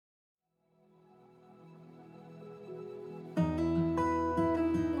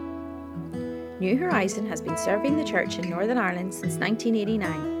New Horizon has been serving the church in Northern Ireland since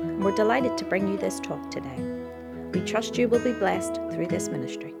 1989, and we're delighted to bring you this talk today. We trust you will be blessed through this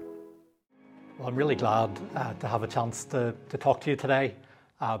ministry. Well, I'm really glad to have a chance to talk to you today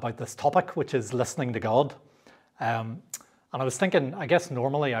about this topic, which is listening to God. And I was thinking, I guess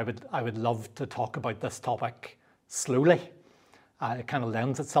normally I would love to talk about this topic slowly. It kind of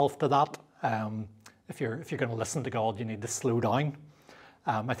lends itself to that. If you're going to listen to God, you need to slow down.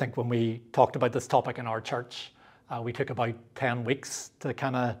 I think when we talked about this topic in our church, we took about 10 weeks to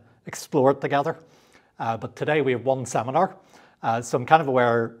kind of explore it together. But today we have one seminar, so I'm kind of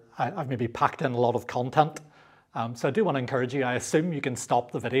aware I've maybe packed in a lot of content. So I do want to encourage you. I assume you can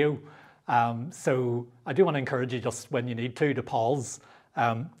stop the video. So I do want to encourage you just when you need to pause.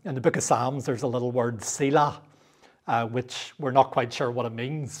 In the book of Psalms, there's a little word Selah, which we're not quite sure what it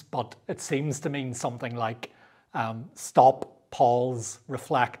means, but it seems to mean something like stop, pause,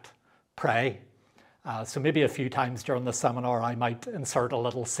 reflect, pray. So maybe a few times during the seminar, I might insert a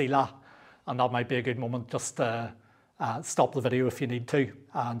little Selah, and that might be a good moment just to stop the video if you need to,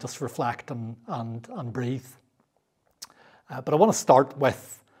 and just reflect and breathe. But I want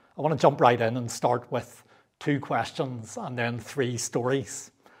to jump right in and start with 2 questions and then 3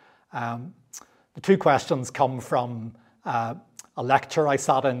 stories. The 2 questions come from a lecture I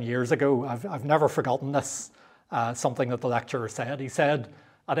sat in years ago. I've never forgotten this, something that the lecturer said. He said,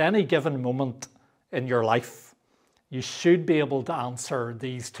 at any given moment in your life, you should be able to answer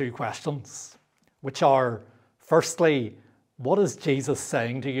these 2 questions, which are, firstly, what is Jesus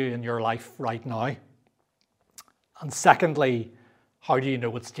saying to you in your life right now? And secondly, how do you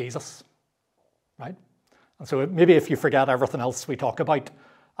know it's Jesus, right? And so maybe if you forget everything else we talk about,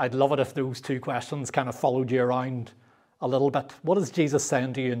 I'd love it if those 2 questions kind of followed you around a little bit. What is Jesus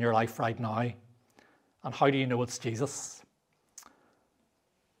saying to you in your life right now? And how do you know it's Jesus?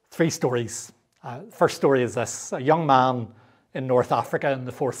 3 stories. First story is this. A young man in North Africa in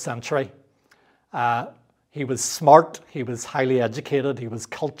the 4th century. He was smart, he was highly educated, he was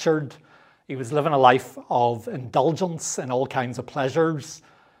cultured, he was living a life of indulgence in all kinds of pleasures,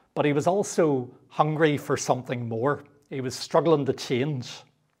 but he was also hungry for something more. He was struggling to change.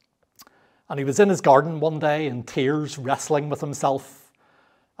 And he was in his garden one day in tears, wrestling with himself,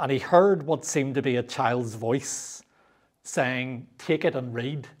 and he heard what seemed to be a child's voice saying, "Take it and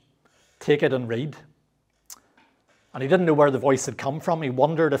read, take it and read." And he didn't know where the voice had come from. He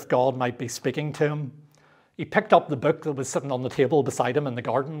wondered if God might be speaking to him. He picked up the book that was sitting on the table beside him in the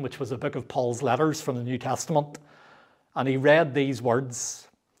garden, which was a book of Paul's letters from the New Testament. And he read these words,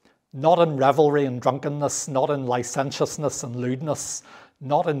 "Not in revelry and drunkenness, not in licentiousness and lewdness,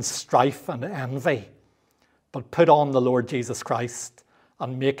 not in strife and envy, but put on the Lord Jesus Christ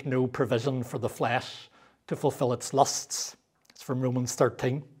and make no provision for the flesh to fulfill its lusts." It's from Romans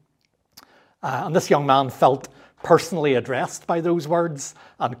 13. And this young man felt personally addressed by those words,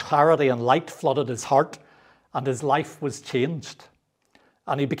 and clarity and light flooded his heart, and his life was changed.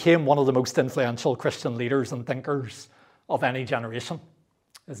 And he became one of the most influential Christian leaders and thinkers of any generation.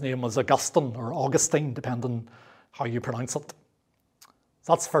 His name was Augustine, or Augustine, depending how you pronounce it.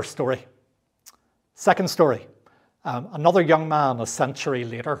 So that's the first story. Second story, another young man a century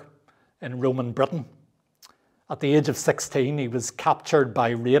later in Roman Britain. At the age of 16, he was captured by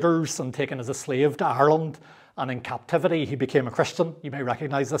raiders and taken as a slave to Ireland. And in captivity, he became a Christian. You may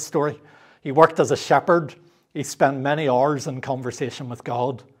recognize this story. He worked as a shepherd. He spent many hours in conversation with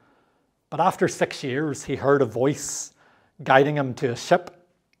God. But after 6 years, he heard a voice guiding him to a ship.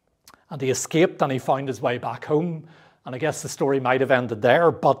 And he escaped and he found his way back home. And I guess the story might have ended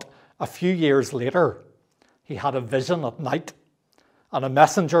there. But a few years later, he had a vision at night. And a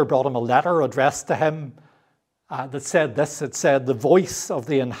messenger brought him a letter addressed to him that said this. It said, "The voice of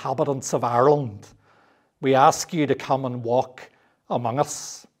the inhabitants of Ireland. We ask you to come and walk among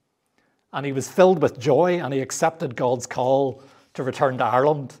us." And he was filled with joy and he accepted God's call to return to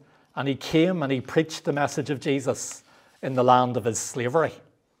Ireland. And he came and he preached the message of Jesus in the land of his slavery.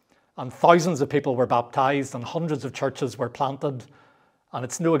 And thousands of people were baptized and hundreds of churches were planted. And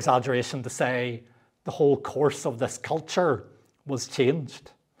it's no exaggeration to say the whole course of this culture was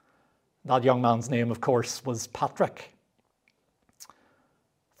changed. That young man's name, of course, was Patrick.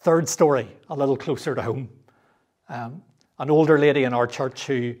 Third story, a little closer to home. An older lady in our church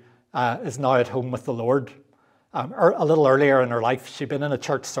who is now at home with the Lord. A little earlier in her life, she'd been in a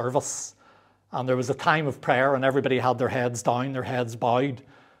church service and there was a time of prayer and everybody had their heads down, their heads bowed,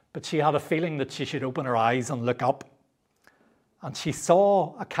 but she had a feeling that she should open her eyes and look up. And she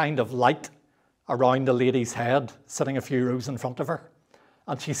saw a kind of light around the lady's head, sitting a few rows in front of her.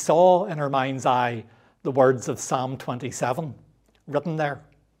 And she saw in her mind's eye the words of Psalm 27 written there.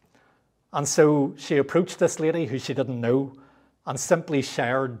 And so she approached this lady who she didn't know and simply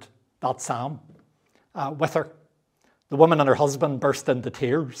shared that psalm with her. The woman and her husband burst into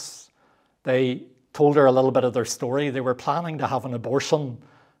tears. They told her a little bit of their story. They were planning to have an abortion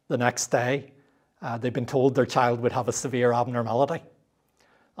the next day. They'd been told their child would have a severe abnormality.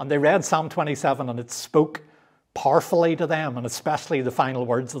 And they read Psalm 27 and it spoke powerfully to them, and especially the final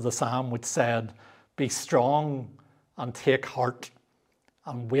words of the psalm, which said, "Be strong and take heart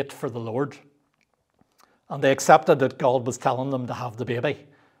and wait for the Lord." And they accepted that God was telling them to have the baby,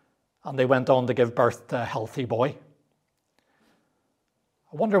 and they went on to give birth to a healthy boy.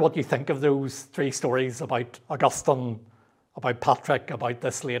 I wonder what you think of those three stories about Augustine, about Patrick, about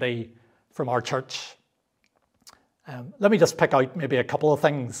this lady from our church. Let me just pick out maybe a couple of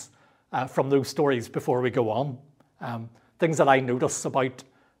things from those stories before we go on. Things that I notice about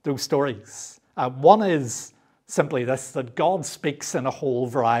those stories. One is simply this, that God speaks in a whole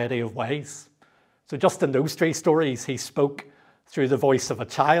variety of ways. So just in those three stories, he spoke through the voice of a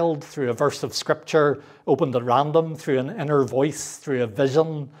child, through a verse of scripture opened at random, through an inner voice, through a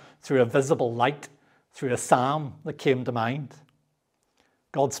vision, through a visible light, through a psalm that came to mind.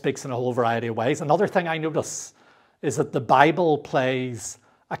 God speaks in a whole variety of ways. Another thing I notice is that the Bible plays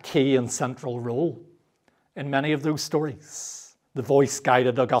a key and central role in many of those stories. The voice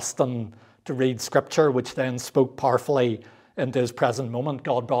guided Augustine to read scripture, which then spoke powerfully into his present moment.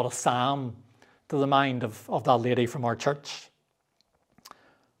 God brought a psalm to the mind of that lady from our church.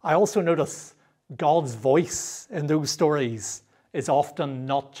 I also notice God's voice in those stories is often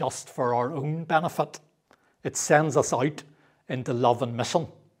not just for our own benefit. It sends us out into love and mission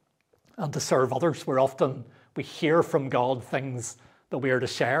and to serve others. We hear from God things that we are to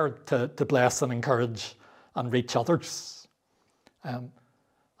share to bless and encourage and reach others.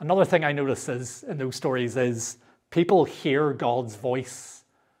 Another thing I notice is in those stories is people hear God's voice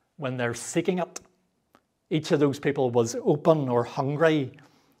when they're seeking it. Each of those people was open or hungry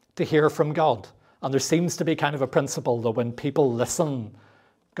to hear from God. And there seems to be kind of a principle that when people listen,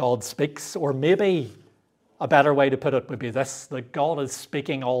 God speaks. Or maybe a better way to put it would be this, that God is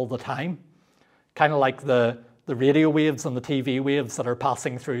speaking all the time. Kind of like the radio waves and the TV waves that are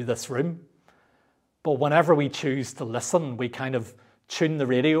passing through this room. But whenever we choose to listen, we kind of tune the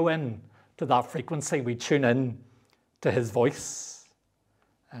radio in to that frequency. We tune in to his voice.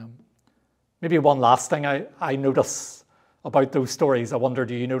 Maybe one last thing I notice about those stories, I wonder,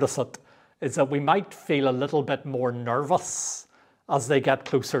 do you notice it, is that we might feel a little bit more nervous as they get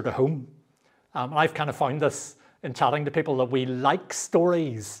closer to home. And I've kind of found this in chatting to people, that we like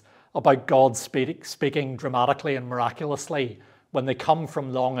stories about God speaking dramatically and miraculously when they come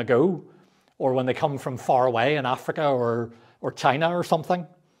from long ago, or when they come from far away in Africa or China or something.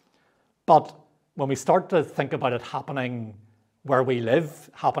 But when we start to think about it happening where we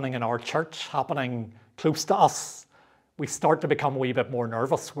live, happening in our church, happening close to us, we start to become a wee bit more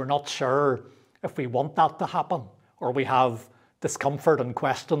nervous. We're not sure if we want that to happen, or we have discomfort and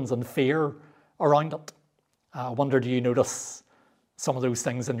questions and fear around it. I wonder, do you notice some of those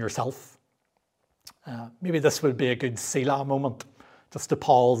things in yourself? Maybe this would be a good Selah moment, just to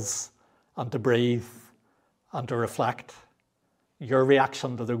pause and to breathe and to reflect your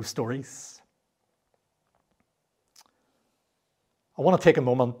reaction to those stories. I want to take a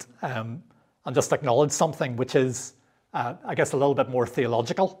moment and just acknowledge something which is, I guess, a little bit more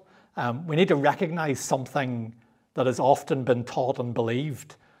theological. We need to recognize something that has often been taught and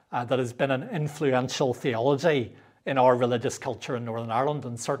believed, that has been an influential theology in our religious culture in Northern Ireland,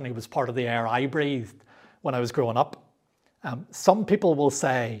 and certainly was part of the air I breathed when I was growing up. Some people will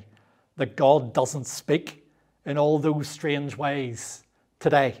say that God doesn't speak in all those strange ways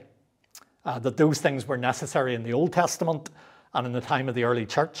today, that those things were necessary in the Old Testament and in the time of the early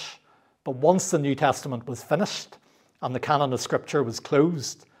church. But once the New Testament was finished and the canon of Scripture was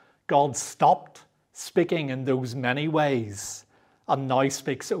closed, God stopped speaking in those many ways and now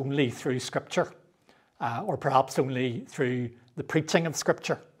speaks only through Scripture, or perhaps only through the preaching of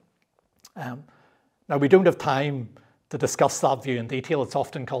Scripture. Now, we don't have time to discuss that view in detail. It's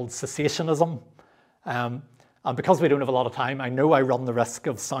often called cessationism. And because we don't have a lot of time, I know I run the risk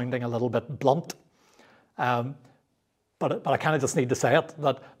of sounding a little bit blunt. But I kind of just need to say it,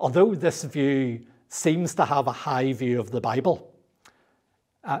 that although this view seems to have a high view of the Bible,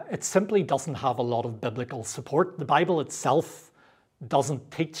 it simply doesn't have a lot of biblical support. The Bible itself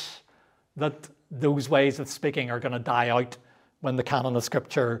doesn't teach that those ways of speaking are going to die out when the canon of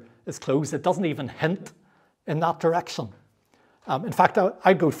Scripture is closed. It doesn't even hint in that direction. In fact,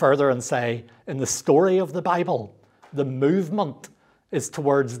 I'd go further and say, in the story of the Bible, the movement is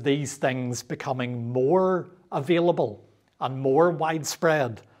towards these things becoming more available and more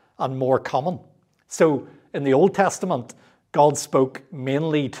widespread and more common. So in the Old Testament, God spoke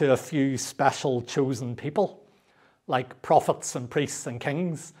mainly to a few special chosen people, like prophets and priests and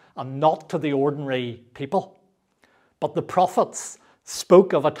kings, and not to the ordinary people. But the prophets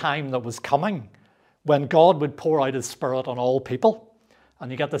spoke of a time that was coming when God would pour out his Spirit on all people.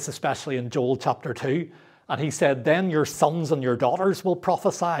 And you get this especially in Joel chapter 2. And he said, then your sons and your daughters will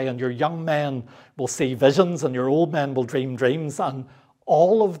prophesy, and your young men will see visions, and your old men will dream dreams, and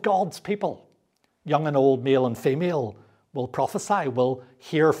all of God's people, young and old, male and female, will prophesy, will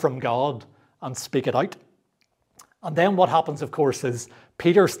hear from God and speak it out. And then what happens, of course, is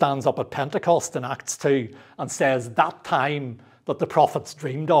Peter stands up at Pentecost in Acts 2 and says that time that the prophets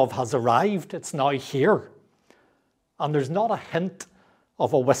dreamed of has arrived. It's now here. And there's not a hint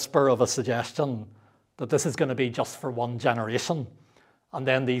of a whisper of a suggestion that this is going to be just for one generation and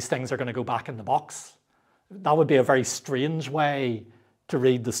then these things are going to go back in the box. That would be a very strange way to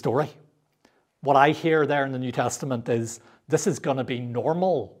read the story. What I hear there in the New Testament is this is going to be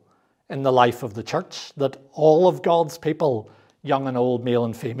normal in the life of the church, that all of God's people, young and old, male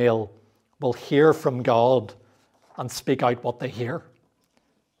and female, will hear from God and speak out what they hear.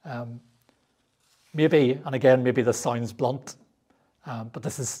 Maybe this sounds blunt, but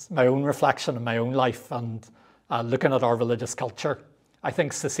this is my own reflection in my own life and looking at our religious culture. I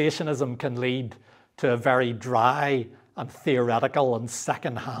think cessationism can lead to a very dry and theoretical and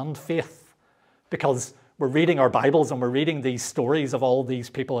second-hand faith, because we're reading our Bibles and we're reading these stories of all these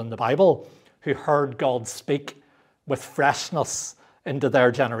people in the Bible who heard God speak with freshness into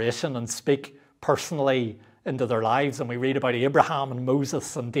their generation and speak personally into their lives. And we read about Abraham and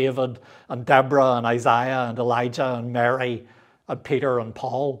Moses and David and Deborah and Isaiah and Elijah and Mary and Peter and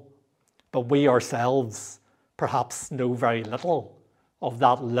Paul. But we ourselves perhaps know very little of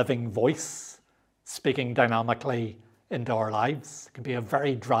that living voice speaking dynamically into our lives. It can be a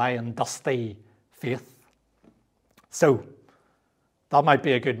very dry and dusty faith. So that might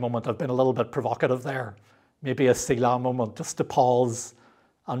be a good moment. I've been a little bit provocative there. Maybe a Selah moment, just to pause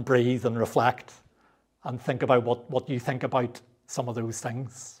and breathe and reflect and think about what you think about some of those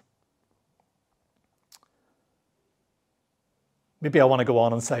things. Maybe I want to go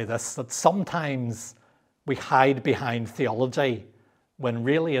on and say this, that sometimes we hide behind theology when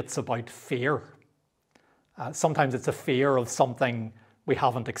really it's about fear. Sometimes it's a fear of something we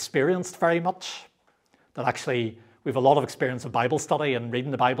haven't experienced very much, that actually we have a lot of experience of Bible study and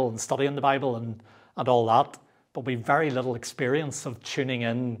reading the Bible and studying the Bible and all that, but we've very little experience of tuning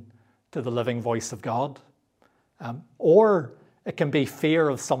in to the living voice of God. Or it can be fear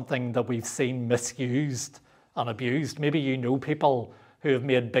of something that we've seen misused and abused. Maybe you know people who have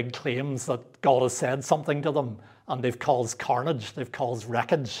made big claims that God has said something to them and they've caused carnage, they've caused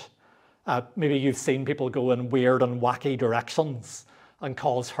wreckage. Maybe you've seen people go in weird and wacky directions and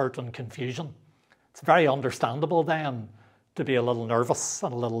cause hurt and confusion. It's very understandable then to be a little nervous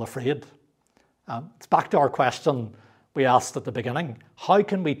and a little afraid. It's back to our question we asked at the beginning. How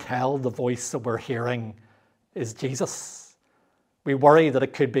can we tell the voice that we're hearing is Jesus? We worry that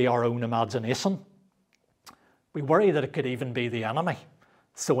it could be our own imagination. We worry that it could even be the enemy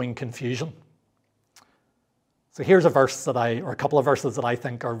sowing confusion. So here's a couple of verses that I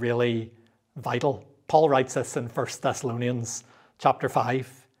think are really vital. Paul writes this in 1 Thessalonians chapter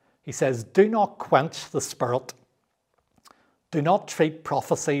 5. He says, do not quench the Spirit. Do not treat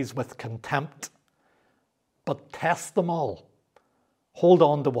prophecies with contempt, but test them all. Hold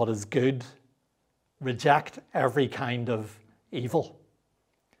on to what is good. Reject every kind of evil.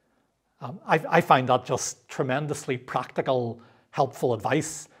 I find that just tremendously practical, helpful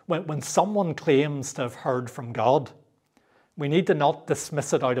advice. When someone claims to have heard from God, we need to not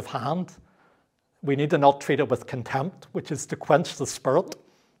dismiss it out of hand. We need to not treat it with contempt, which is to quench the Spirit.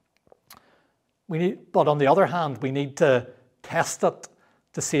 But on the other hand, we need to test it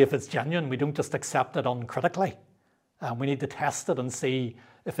to see if it's genuine. We don't just accept it uncritically. We need to test it and see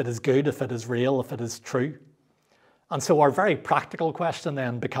if it is good, if it is real, if it is true. And so our very practical question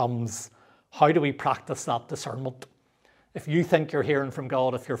then becomes, how do we practice that discernment? If you think you're hearing from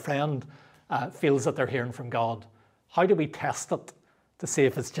God, if your friend feels that they're hearing from God, how do we test it to see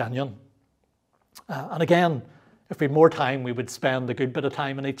if it's genuine? And again, if we had more time, we would spend a good bit of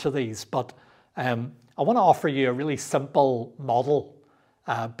time in each of these. But I want to offer you a really simple model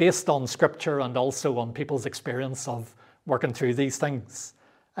based on Scripture and also on people's experience of working through these things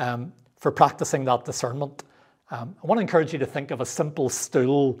for practicing that discernment. I want to encourage you to think of a simple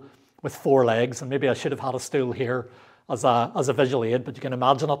stool with 4 legs, and maybe I should have had a stool here as a visual aid, but you can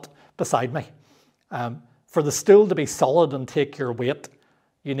imagine it beside me. For the stool to be solid and take your weight,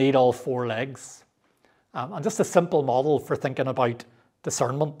 you need all 4 legs. And just a simple model for thinking about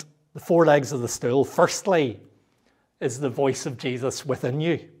discernment The four legs of the stool. Firstly, is the voice of Jesus within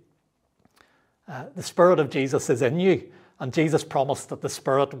you. The Spirit of Jesus is in you, and Jesus promised that the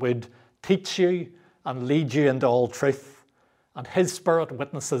Spirit would teach you and lead you into all truth. And his Spirit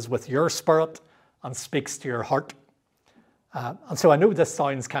witnesses with your spirit and speaks to your heart. And so I know this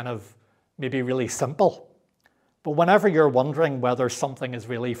sounds kind of maybe really simple, but whenever you're wondering whether something is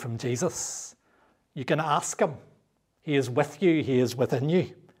really from Jesus, you can ask him. He is with you. He is within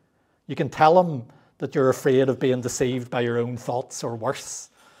you. You can tell him that you're afraid of being deceived by your own thoughts or worse.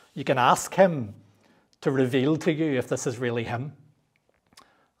 You can ask him to reveal to you if this is really him.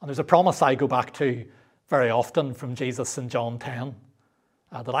 And there's a promise I go back to very often from Jesus in John 10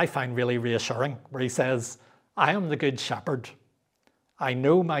 that I find really reassuring, where he says, I am the good shepherd. I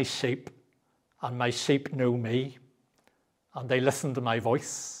know my sheep, and my sheep know me, and they listen to my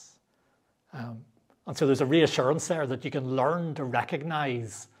voice. And so there's a reassurance there that you can learn to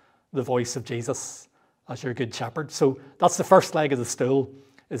recognize the voice of Jesus as your good shepherd. So that's the first leg of the stool,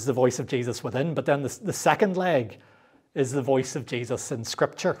 is the voice of Jesus within. But then the second leg is the voice of Jesus in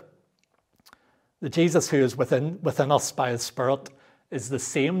Scripture. The Jesus who is within us by his Spirit is the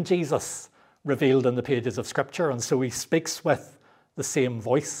same Jesus revealed in the pages of Scripture, and so he speaks with the same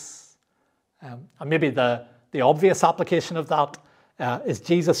voice. And maybe the obvious application of that is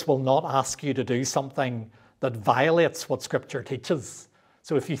Jesus will not ask you to do something that violates what Scripture teaches.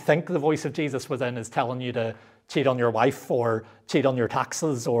 So if you think the voice of Jesus within is telling you to cheat on your wife or cheat on your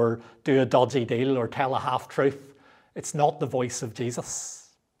taxes or do a dodgy deal or tell a half-truth, it's not the voice of Jesus.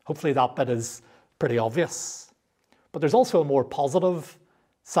 Hopefully that bit is pretty obvious. But there's also a more positive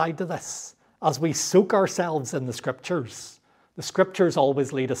side to this. As we soak ourselves in the Scriptures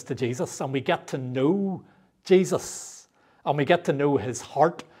always lead us to Jesus, and we get to know Jesus, and we get to know his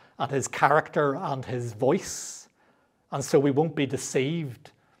heart and his character and his voice. And so we won't be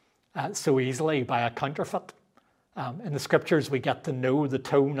deceived so easily by a counterfeit. In the Scriptures, we get to know the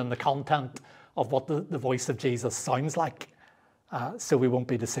tone and the content of what the voice of Jesus sounds like, so we won't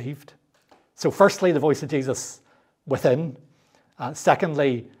be deceived. So firstly, the voice of Jesus within.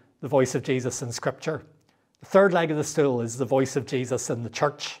 Secondly, the voice of Jesus in Scripture. The third leg of the stool is the voice of Jesus in the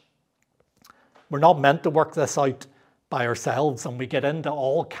church. We're not meant to work this out by ourselves, and we get into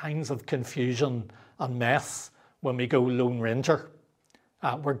all kinds of confusion and mess when we go Lone Ranger.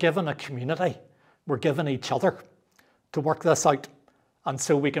 We're given a community. We're given each other to work this out, and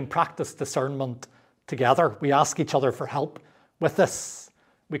so we can practice discernment together. We ask each other for help with this.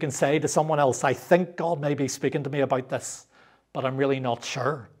 We can say to someone else, I think God may be speaking to me about this, but I'm really not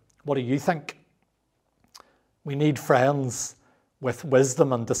sure. What do you think? We need friends with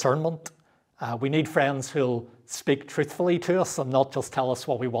wisdom and discernment. We need friends who'll speak truthfully to us and not just tell us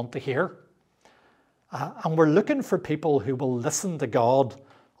what we want to hear. And we're looking for people who will listen to God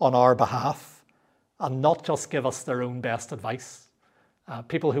on our behalf and not just give us their own best advice.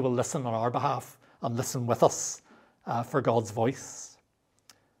 People who will listen on our behalf and listen with us for God's voice.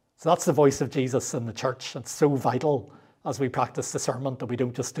 So that's the voice of Jesus in the church. It's so vital as we practice discernment that we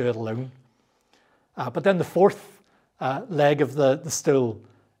don't just do it alone. But then the fourth leg of the stool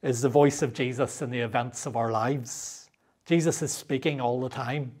is the voice of Jesus in the events of our lives. Jesus is speaking all the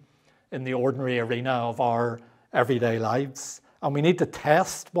time in the ordinary arena of our everyday lives. And we need to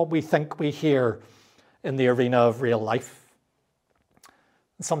test what we think we hear in the arena of real life.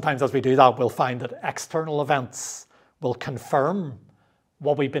 And sometimes as we do that, we'll find that external events will confirm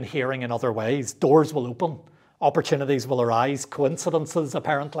what we've been hearing in other ways. Doors will open, opportunities will arise, coincidences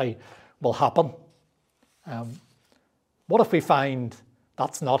apparently will happen. What if we find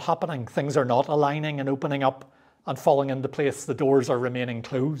that's not happening? Things are not aligning and opening up and falling into place. The doors are remaining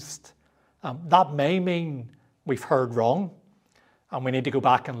closed. That may mean we've heard wrong and we need to go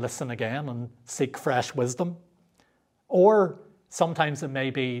back and listen again and seek fresh wisdom. Or sometimes it may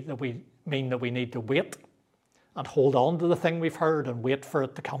be that we need to wait and hold on to the thing we've heard and wait for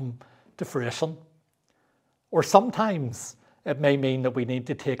it to come to fruition. Or sometimes it may mean that we need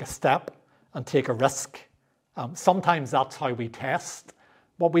to take a step and take a risk. Sometimes that's how we test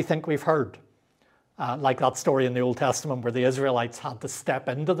what we think we've heard. Like that story in the Old Testament where the Israelites had to step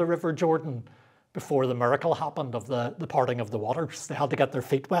into the River Jordan before the miracle happened of the parting of the waters. They had to get their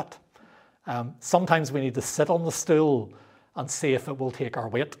feet wet. Sometimes we need to sit on the stool and see if it will take our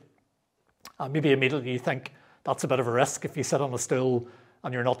weight. Maybe immediately you think that's a bit of a risk. If you sit on a stool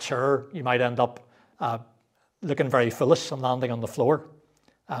and you're not sure, you might end up looking very foolish and landing on the floor.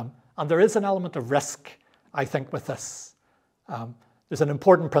 And there is an element of risk, I think, with this. There's an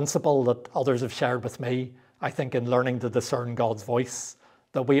important principle that others have shared with me, I think, in learning to discern God's voice,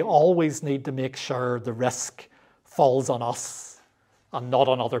 that we always need to make sure the risk falls on us and not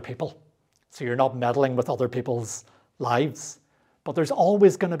on other people. So you're not meddling with other people's lives. But there's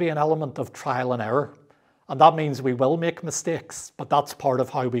always going to be an element of trial and error. And that means we will make mistakes, but that's part of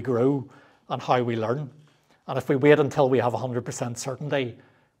how we grow and how we learn. And if we wait until we have 100% certainty,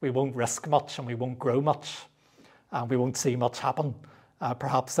 we won't risk much and we won't grow much. And we won't see much happen,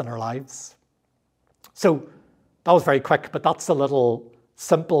 perhaps in our lives. So that was very quick, but that's a little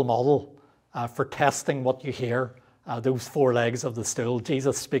simple model for testing what you hear, those four legs of the stool.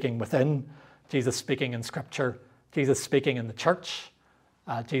 Jesus speaking within, Jesus speaking in Scripture, Jesus speaking in the church,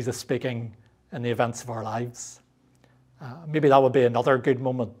 Jesus speaking in the events of our lives. Maybe that would be another good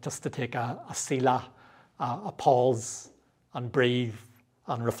moment just to take a selah, a pause, and breathe,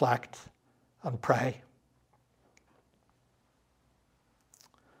 and reflect, and pray.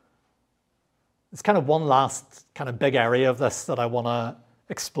 There's kind of one last kind of big area of this that I want to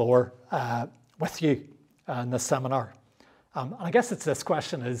explore with you in this seminar. And I guess it's this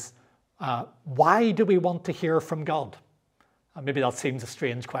question is, why do we want to hear from God? And maybe that seems a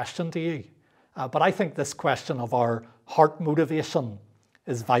strange question to you. But I think this question of our heart motivation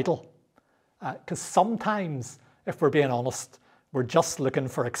is vital. Because sometimes, if we're being honest, we're just looking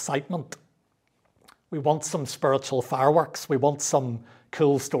for excitement. We want some spiritual fireworks. We want some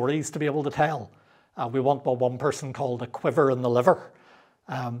cool stories to be able to tell. We want what one person called a quiver in the liver.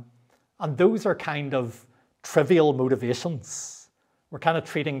 And those are kind of trivial motivations. We're kind of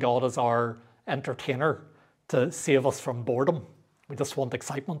treating God as our entertainer to save us from boredom. We just want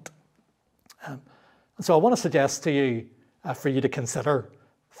excitement. And so I want to suggest to you, for you to consider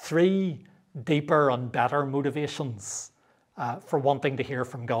 3 deeper and better motivations for wanting to hear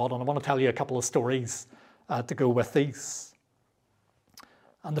from God. And I want to tell you a couple of stories to go with these.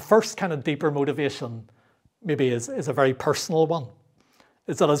 And the first kind of deeper motivation maybe is a very personal one.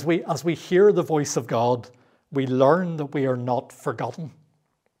 Is that as we hear the voice of God, we learn that we are not forgotten.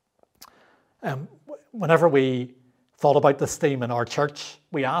 Whenever we thought about this theme in our church,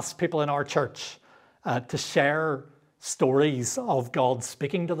 we asked people in our church to share stories of God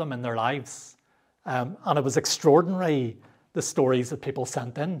speaking to them in their lives. And it was extraordinary, the stories that people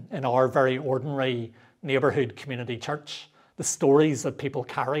sent in our very ordinary neighbourhood community church. The stories that people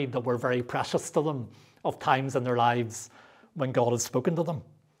carried that were very precious to them of times in their lives when God had spoken to them.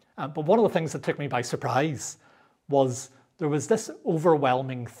 But one of the things that took me by surprise was there was this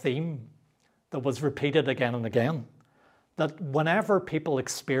overwhelming theme that was repeated again and again, that whenever people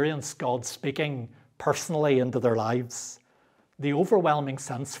experienced God speaking personally into their lives, the overwhelming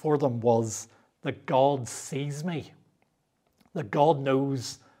sense for them was that God sees me, that God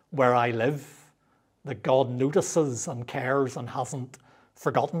knows where I live, that God notices and cares and hasn't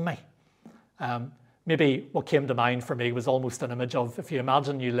forgotten me. Maybe what came to mind for me was almost an image of, if you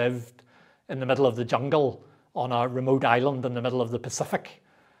imagine you lived in the middle of the jungle on a remote island in the middle of the Pacific,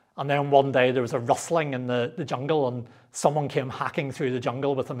 and then one day there was a rustling in the jungle and someone came hacking through the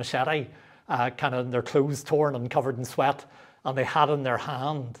jungle with a machete, kind of their clothes torn and covered in sweat, and they had in their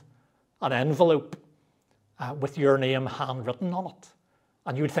hand an envelope with your name handwritten on it.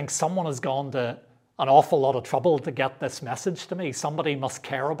 And you would think someone has gone to an awful lot of trouble to get this message to me. Somebody must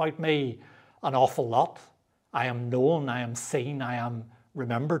care about me an awful lot. I am known, I am seen, I am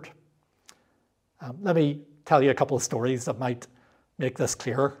remembered. Let me tell you a couple of stories that might make this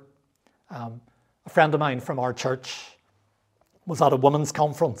clearer. A friend of mine from our church was at a women's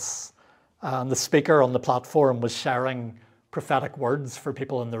conference, and the speaker on the platform was sharing prophetic words for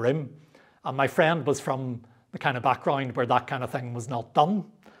people in the room. And my friend was from the kind of background where that kind of thing was not done.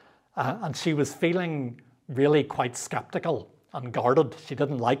 And she was feeling really quite skeptical and guarded. She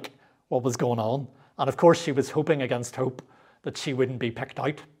didn't like what was going on. And of course, she was hoping against hope that she wouldn't be picked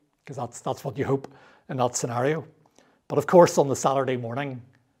out, because that's what you hope in that scenario. But of course, on the Saturday morning,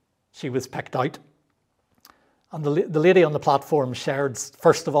 she was picked out. And the lady on the platform shared,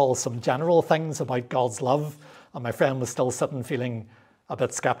 first of all, some general things about God's love. And my friend was still sitting feeling a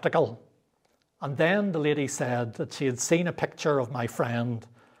bit skeptical. And then the lady said that she had seen a picture of my friend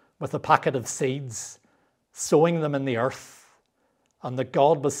with a packet of seeds, sowing them in the earth, and that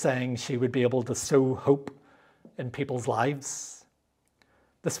God was saying she would be able to sow hope in people's lives.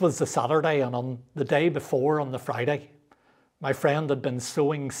 This was the Saturday, and on the day before, on the Friday, my friend had been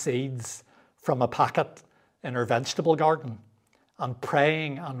sowing seeds from a packet in her vegetable garden and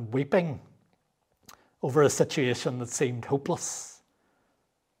praying and weeping over a situation that seemed hopeless.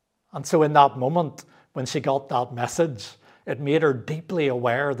 And so in that moment, when she got that message, it made her deeply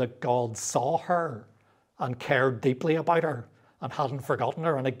aware that God saw her and cared deeply about her and hadn't forgotten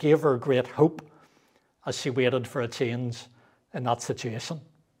her, and it gave her great hope as she waited for a change in that situation.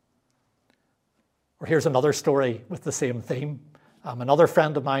 Or here's another story with the same theme. Another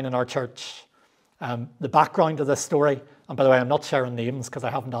friend of mine in our church. The background of this story, and by the way, I'm not sharing names because I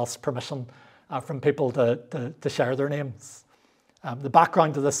haven't asked permission from people to share their names. The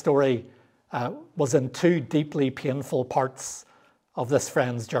background of this story was in two deeply painful parts of this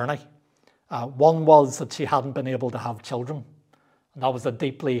friend's journey. One was that she hadn't been able to have children, and that was a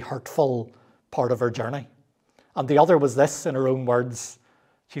deeply hurtful part of her journey. And the other was this, in her own words.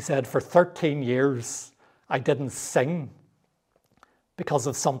 She said, for 13 years, I didn't sing because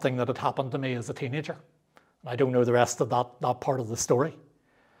of something that had happened to me as a teenager. And I don't know the rest of that part of the story.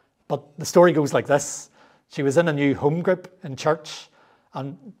 But the story goes like this. She was in a new home group in church,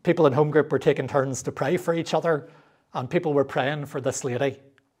 and people in home group were taking turns to pray for each other, and people were praying for this lady.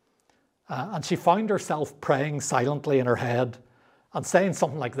 And she found herself praying silently in her head and saying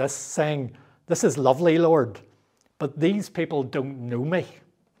something like this, saying, this is lovely, Lord, but these people don't know me.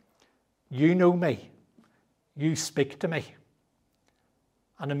 You know me. You speak to me.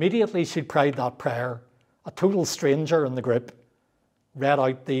 And immediately she prayed that prayer, a total stranger in the group read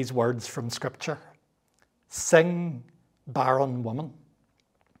out these words from Scripture. Sing, barren woman.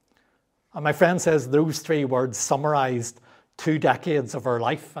 And my friend says those three words summarized 2 decades of her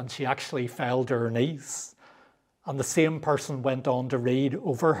life, and she actually fell to her knees. And the same person went on to read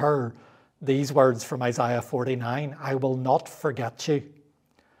over her these words from Isaiah 49, I will not forget you.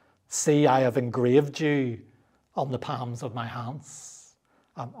 See, I have engraved you on the palms of my hands.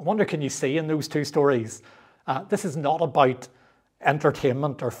 I wonder, can you see in those two stories, this is not about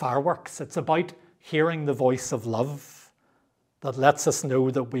entertainment or fireworks. It's about hearing the voice of love that lets us know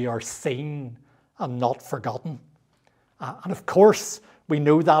that we are seen and not forgotten. And of course, we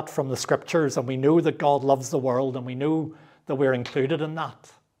know that from the Scriptures, and we know that God loves the world, and we know that we're included in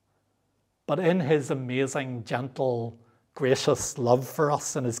that. But in his amazing, gentle, gracious love for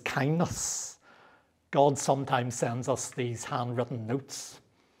us and his kindness, God sometimes sends us these handwritten notes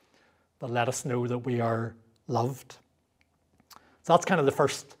that let us know that we are loved. So that's kind of the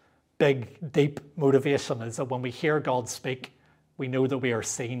first big, deep motivation, is that when we hear God speak, we know that we are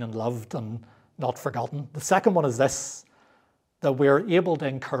seen and loved and not forgotten. The second one is this, that we're able to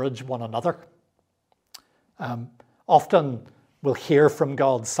encourage one another. Often we'll hear from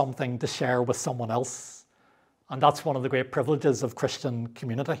God something to share with someone else, and that's one of the great privileges of Christian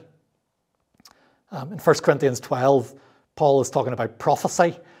community. In 1 Corinthians 12, Paul is talking about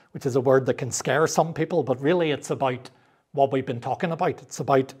prophecy, which is a word that can scare some people, but really it's about what we've been talking about. It's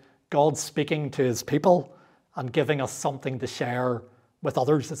about God speaking to his people and giving us something to share with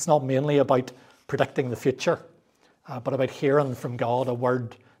others. It's not mainly about predicting the future, but about hearing from God a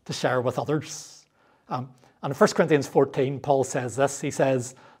word to share with others. And in 1 Corinthians 14, Paul says this. He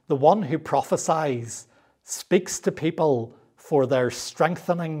says, the one who prophesies speaks to people for their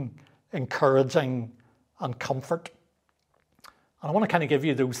strengthening, encouraging, and comfort. And I want to kind of give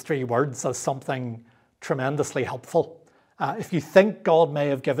you those three words as something tremendously helpful. If you think God may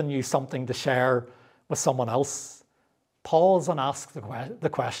have given you something to share with someone else, pause and ask the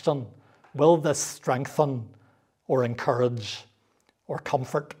question, will this strengthen or encourage or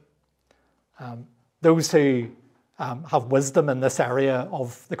comfort? Those who have wisdom in this area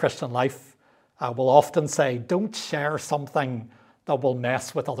of the Christian life will often say, don't share something that will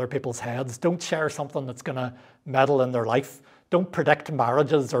mess with other people's heads. Don't share something that's going to meddle in their life. Don't predict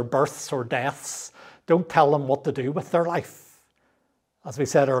marriages or births or deaths. Don't tell them what to do with their life. As we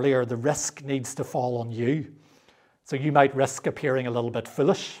said earlier, the risk needs to fall on you. So you might risk appearing a little bit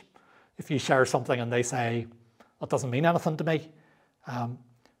foolish if you share something and they say, that doesn't mean anything to me.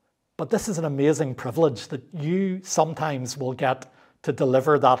 But this is an amazing privilege that you sometimes will get to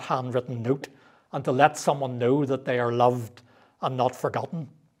deliver that handwritten note and to let someone know that they are loved and not forgotten.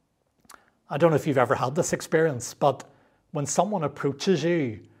 I don't know if you've ever had this experience, but when someone approaches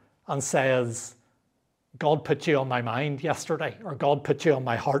you and says, God put you on my mind yesterday, or God put you on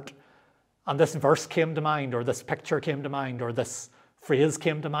my heart, and this verse came to mind, or this picture came to mind, or this phrase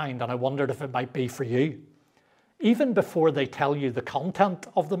came to mind, and I wondered if it might be for you. Even before they tell you the content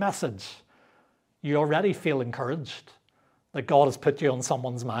of the message, you already feel encouraged that God has put you on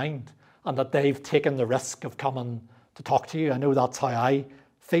someone's mind and that they've taken the risk of coming to talk to you. I know that's how I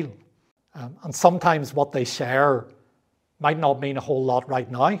feel. And sometimes what they share might not mean a whole lot right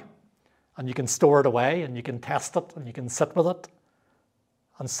now, and you can store it away and you can test it and you can sit with it.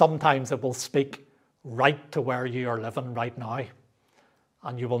 And sometimes it will speak right to where you are living right now,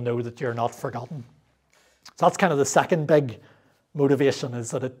 and you will know that you're not forgotten. So that's kind of the second big motivation,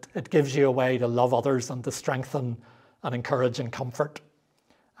 is that it gives you a way to love others and to strengthen and encourage and comfort.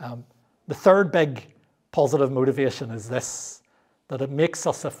 The third big positive motivation is this, that it makes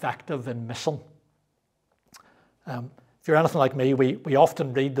us effective in mission. If you're anything like me, we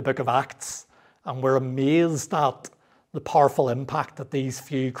often read the book of Acts and we're amazed at the powerful impact that these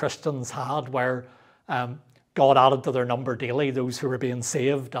few Christians had, where God added to their number daily those who were being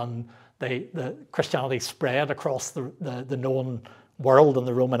saved, and the Christianity spread across the known world and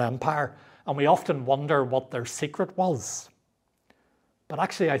the Roman Empire. And we often wonder what their secret was. But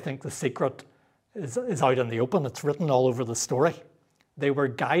actually, I think the secret is out in the open. It's written all over the story. They were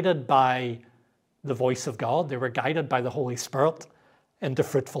guided by the voice of God. They were guided by the Holy Spirit into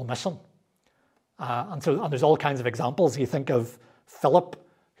fruitful mission. And there's all kinds of examples. You think of Philip,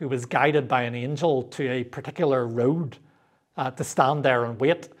 who was guided by an angel to a particular road to stand there and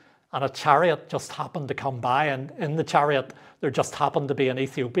wait. And a chariot just happened to come by. And in the chariot, there just happened to be an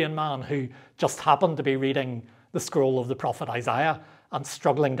Ethiopian man who just happened to be reading the scroll of the prophet Isaiah and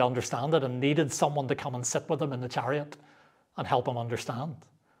struggling to understand it, and needed someone to come and sit with him in the chariot and help him understand.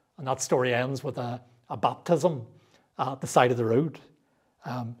 And that story ends with a baptism at the side of the road.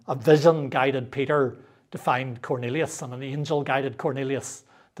 A vision guided Peter to find Cornelius, and an angel guided Cornelius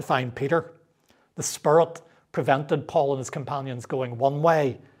to find Peter. The Spirit prevented Paul and his companions going one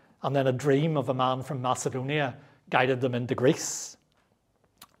way, and then a dream of a man from Macedonia guided them into Greece.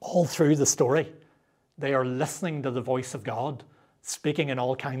 All through the story, they are listening to the voice of God, speaking in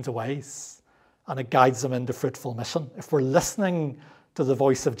all kinds of ways, and it guides them into fruitful mission. If we're listening to the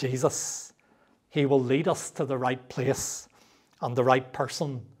voice of Jesus, he will lead us to the right place and the right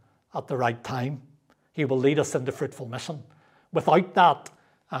person at the right time. He will lead us into fruitful mission. Without that,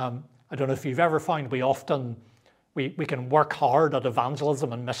 I don't know if you've ever found we can work hard at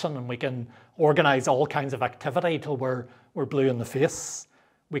evangelism and mission, and we can organize all kinds of activity till we're blue in the face.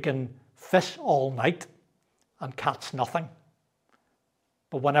 We can fish all night and catch nothing.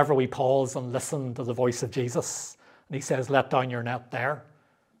 But whenever we pause and listen to the voice of Jesus, and he says, let down your net there,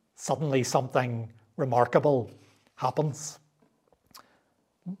 suddenly something remarkable happens.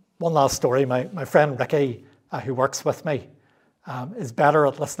 One last story. My friend Ricky, who works with me, is better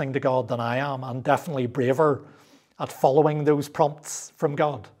at listening to God than I am, and definitely braver at following those prompts from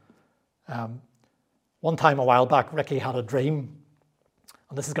God. One time a while back, Ricky had a dream,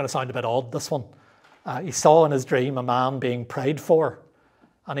 and this is going to sound a bit odd, this one. He saw in his dream a man being prayed for,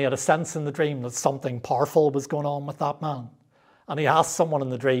 and he had a sense in the dream that something powerful was going on with that man. And he asked someone in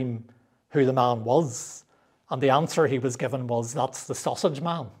the dream who the man was, and the answer he was given was, that's the sausage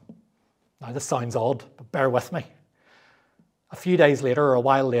man. Now this sounds odd, but bear with me. A few days later, or a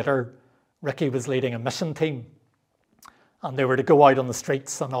while later, Ricky was leading a mission team, and they were to go out on the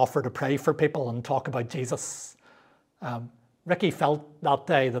streets and offer to pray for people and talk about Jesus. Ricky felt that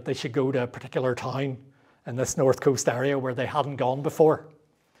day that they should go to a particular town in this North Coast area where they hadn't gone before.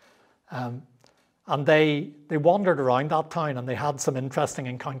 And they wandered around that town, and they had some interesting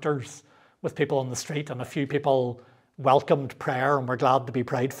encounters with people on the street, and a few people welcomed prayer and were glad to be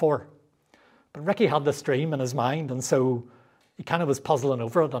prayed for. But Ricky had this dream in his mind, and so he kind of was puzzling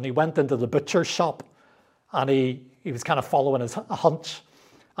over it, and he went into the butcher's shop, and he was kind of following a hunch,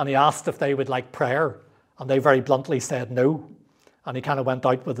 and he asked if they would like prayer, and they very bluntly said no, and he kind of went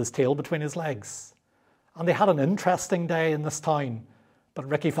out with his tail between his legs. And they had an interesting day in this town, but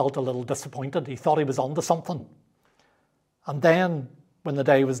Ricky felt a little disappointed. He thought he was onto something. And then, when the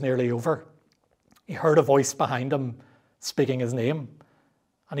day was nearly over, he heard a voice behind him speaking his name,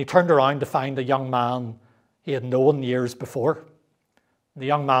 and he turned around to find a young man he had known years before. The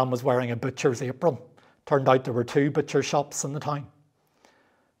young man was wearing a butcher's apron. Turned out there were 2 butcher shops in the town.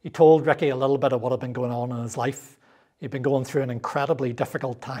 He told Ricky a little bit of what had been going on in his life. He'd been going through an incredibly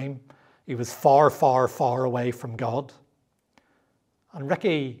difficult time. He was far, far, far away from God. And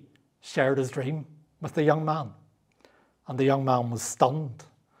Ricky shared his dream with the young man. And the young man was stunned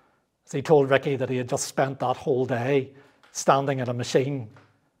as he told Ricky that he had just spent that whole day standing at a machine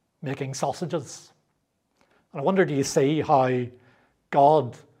making sausages. And I wonder, do you see how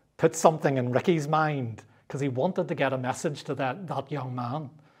God put something in Ricky's mind because he wanted to get a message to that young man,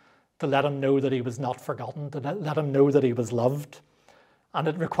 to let him know that he was not forgotten, to let him know that he was loved. And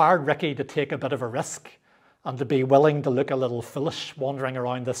it required Ricky to take a bit of a risk and to be willing to look a little foolish wandering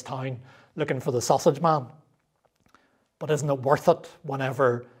around this town looking for the sausage man. But isn't it worth it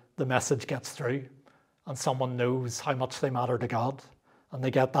whenever the message gets through and someone knows how much they matter to God and they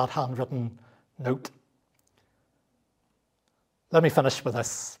get that handwritten note? Let me finish with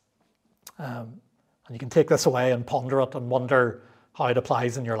this. And you can take this away and ponder it and wonder how it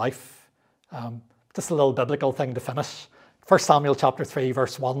applies in your life. Just a little biblical thing to finish. 1 Samuel chapter 3,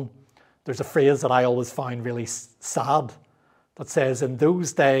 verse 1, there's a phrase that I always find really sad that says, in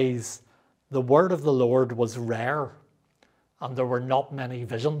those days, the word of the Lord was rare and there were not many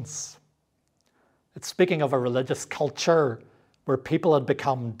visions. It's speaking of a religious culture where people had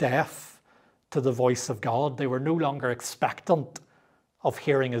become deaf to the voice of God. They were no longer expectant of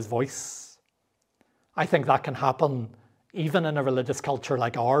hearing his voice. I think that can happen even in a religious culture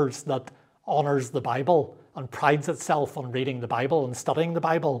like ours that honours the Bible and prides itself on reading the Bible and studying the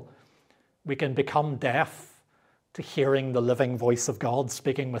Bible. We can become deaf to hearing the living voice of God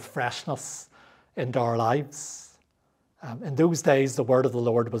speaking with freshness into our lives. In those days, the word of the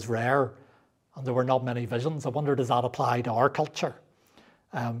Lord was rare and there were not many visions. I wonder, does that apply to our culture?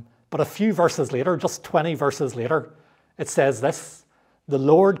 But a few verses later, just 20 verses later, it says this: the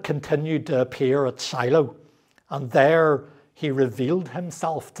Lord continued to appear at Shiloh, and there he revealed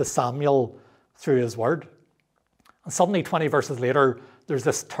himself to Samuel through his word. And suddenly 20 verses later, there's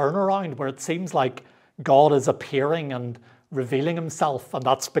this turnaround where it seems like God is appearing and revealing himself, and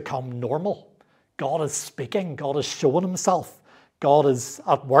that's become normal. God is speaking, God is showing himself, God is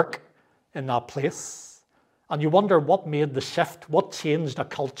at work in that place. And you wonder what made the shift, what changed a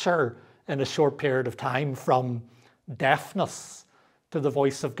culture in a short period of time from deafness to the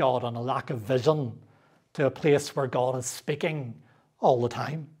voice of God and a lack of vision to a place where God is speaking all the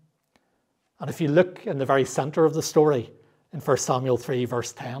time. And if you look in the very centre of the story in 1 Samuel 3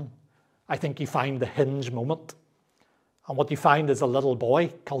 verse 10, I think you find the hinge moment. And what you find is a little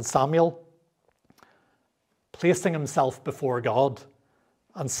boy called Samuel placing himself before God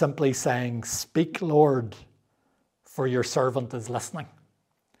and simply saying, "Speak, Lord, for your servant is listening."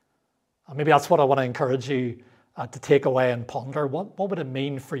 And maybe that's what I want to encourage you to take away and ponder. What would it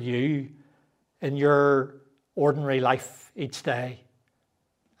mean for you in your ordinary life each day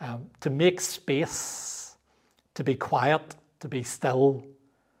to make space, to be quiet, to be still,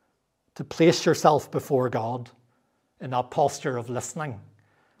 to place yourself before God in that posture of listening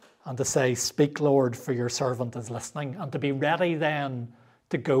and to say, "Speak, Lord, for your servant is listening," and to be ready then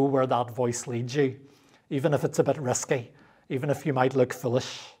to go where that voice leads you, even if it's a bit risky, even if you might look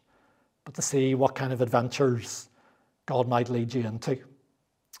foolish, but to see what kind of adventures God might lead you into.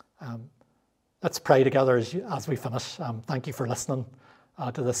 Let's pray together as we finish. Thank you for listening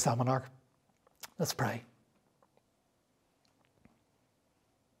to this seminar. Let's pray.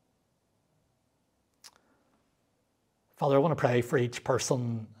 Father, I want to pray for each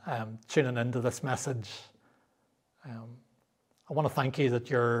person tuning into this message. I want to thank you that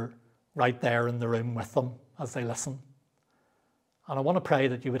you're right there in the room with them as they listen. And I want to pray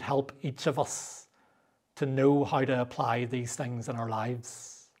that you would help each of us to know how to apply these things in our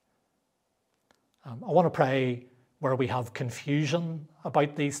lives. I want to pray where we have confusion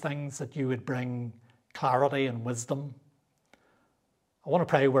about these things, that you would bring clarity and wisdom. I want to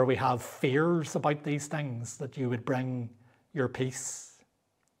pray where we have fears about these things, that you would bring your peace.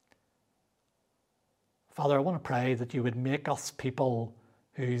 Father, I want to pray that you would make us people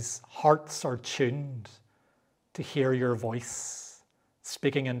whose hearts are tuned to hear your voice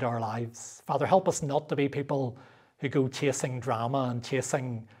speaking into our lives. Father, help us not to be people who go chasing drama and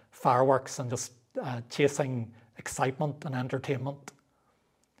chasing fireworks and just chasing excitement and entertainment.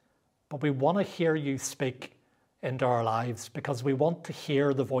 But we want to hear you speak into our lives because we want to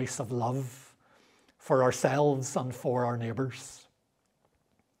hear the voice of love for ourselves and for our neighbours.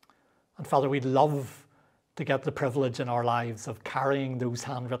 And Father, we'd love to get the privilege in our lives of carrying those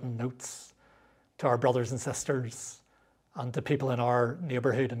handwritten notes to our brothers and sisters and to people in our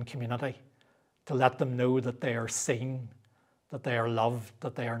neighbourhood and community, to let them know that they are seen, that they are loved,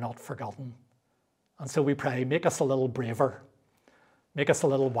 that they are not forgotten. And so we pray, make us a little braver, make us a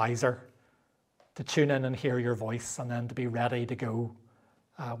little wiser to tune in and hear your voice and then to be ready to go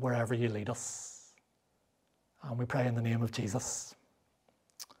wherever you lead us. And we pray in the name of Jesus.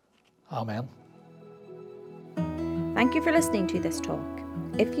 Amen. Thank you for listening to this talk.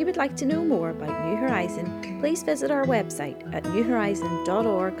 If you would like to know more about New Horizon, please visit our website at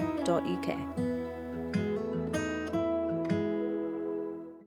newhorizon.org.uk.